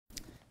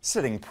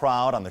Sitting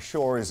proud on the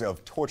shores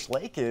of Torch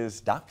Lake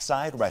is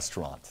Dockside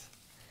Restaurant.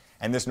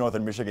 And this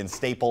northern Michigan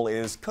staple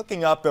is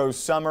cooking up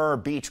those summer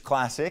beach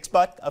classics,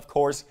 but of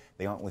course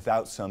they aren't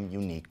without some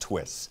unique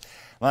twists.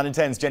 London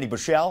 10's Jenny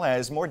Bushell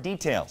has more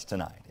details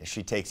tonight as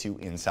she takes you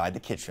inside the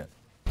kitchen.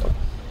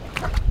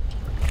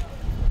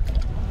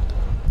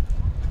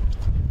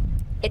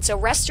 It's a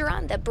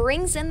restaurant that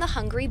brings in the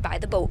hungry by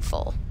the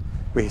boatful.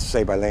 We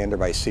say by land or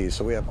by sea,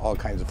 so we have all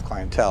kinds of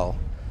clientele.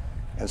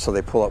 And so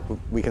they pull up,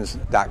 we can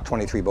dock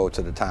 23 boats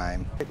at a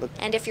time.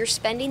 And if you're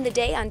spending the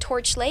day on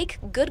Torch Lake,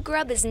 good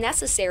grub is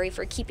necessary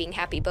for keeping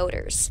happy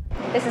boaters.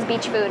 This is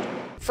beach food.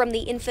 From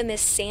the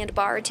infamous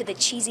sandbar to the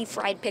cheesy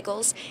fried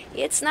pickles,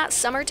 it's not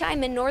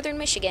summertime in northern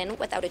Michigan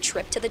without a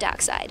trip to the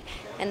dockside.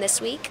 And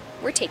this week,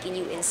 we're taking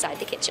you inside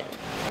the kitchen.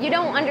 You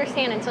don't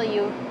understand until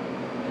you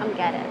come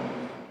get it.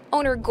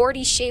 Owner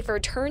Gordy Schaefer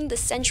turned the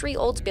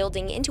century-old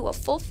building into a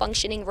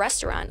full-functioning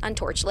restaurant on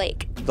Torch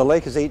Lake. The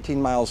lake is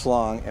 18 miles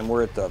long, and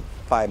we're at the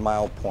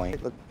 5-mile point.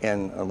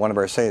 And one of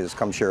our sayings is,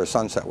 come share a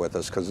sunset with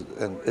us, because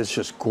it's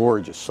just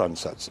gorgeous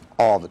sunsets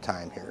all the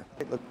time here.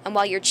 And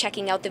while you're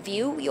checking out the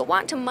view, you'll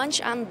want to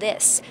munch on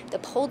this, the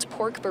pulled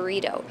pork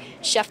burrito.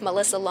 Chef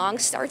Melissa Long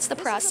starts the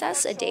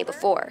process a day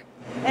before.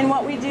 And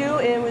what we do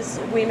is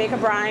we make a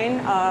brine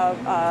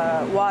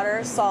of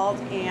water, salt,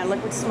 and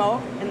liquid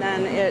smoke, and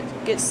then it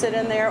gets sit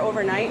in there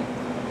overnight.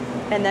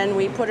 And then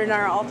we put it in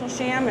our alto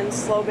sham and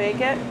slow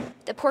bake it.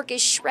 The pork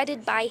is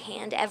shredded by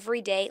hand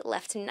every day,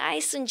 left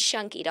nice and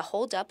chunky to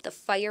hold up the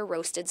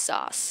fire-roasted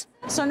sauce.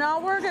 So now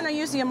we're going to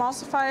use the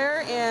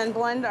emulsifier and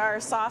blend our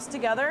sauce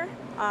together.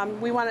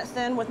 We want it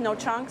thin with no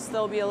chunks.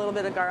 There'll be a little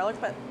bit of garlic,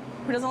 but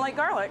who doesn't like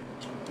garlic?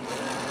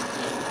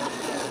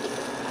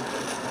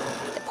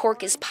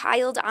 Pork is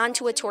piled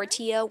onto a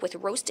tortilla with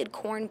roasted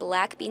corn,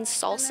 black bean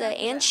salsa,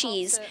 and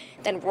cheese,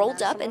 then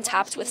rolled up and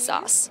topped with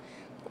sauce.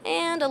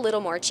 And a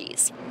little more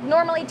cheese.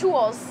 Normally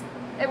tools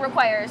it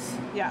requires.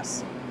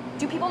 Yes.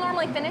 Do people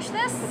normally finish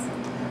this?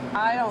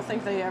 I don't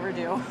think they ever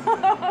do.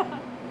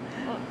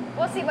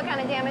 We'll see what kind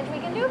of damage we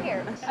can do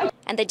here.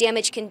 And the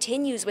damage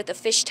continues with the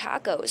fish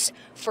tacos.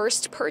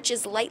 First, perch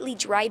is lightly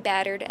dry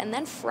battered and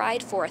then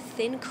fried for a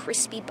thin,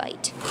 crispy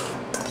bite.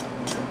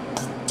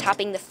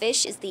 Topping the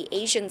fish is the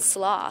Asian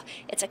slaw.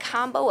 It's a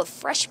combo of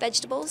fresh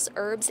vegetables,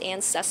 herbs,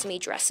 and sesame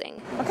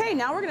dressing. Okay,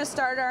 now we're going to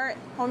start our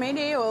homemade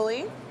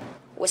aioli.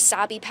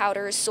 Wasabi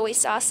powder, soy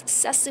sauce,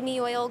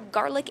 sesame oil,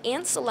 garlic,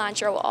 and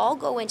cilantro all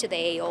go into the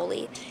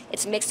aioli.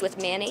 It's mixed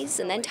with mayonnaise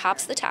and then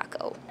tops the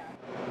taco.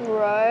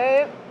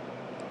 Right.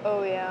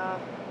 Oh, yeah.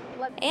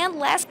 And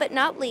last but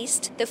not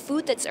least, the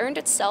food that's earned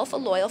itself a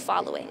loyal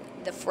following,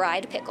 the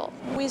fried pickle.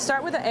 We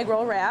start with an egg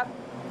roll wrap,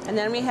 and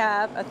then we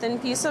have a thin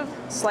piece of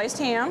sliced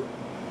ham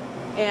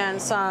and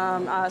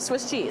some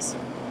Swiss cheese.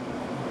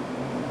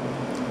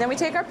 Then we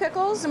take our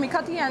pickles and we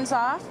cut the ends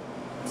off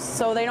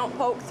so they don't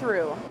poke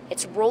through.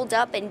 It's rolled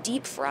up and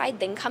deep fried,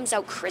 then comes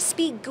out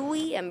crispy,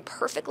 gooey, and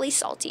perfectly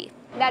salty.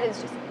 That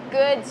is just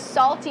good,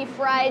 salty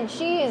fried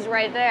cheese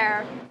right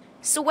there.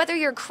 So whether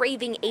you're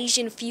craving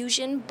Asian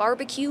fusion,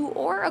 barbecue,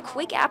 or a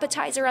quick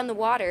appetizer on the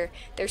water,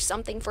 there's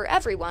something for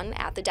everyone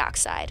at the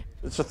Dockside.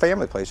 It's a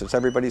family place. It's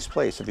everybody's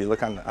place. If you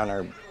look on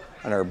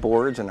our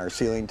boards and our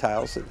ceiling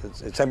tiles,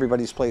 it's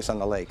everybody's place on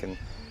the lake. And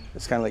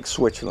it's kind of like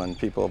Switzerland.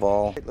 People of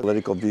all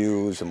political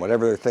views and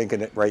whatever they're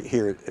thinking right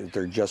here,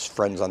 they're just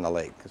friends on the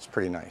lake. It's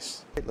pretty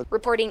nice.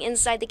 Reporting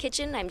inside the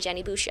kitchen, I'm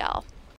Jenny Bushell.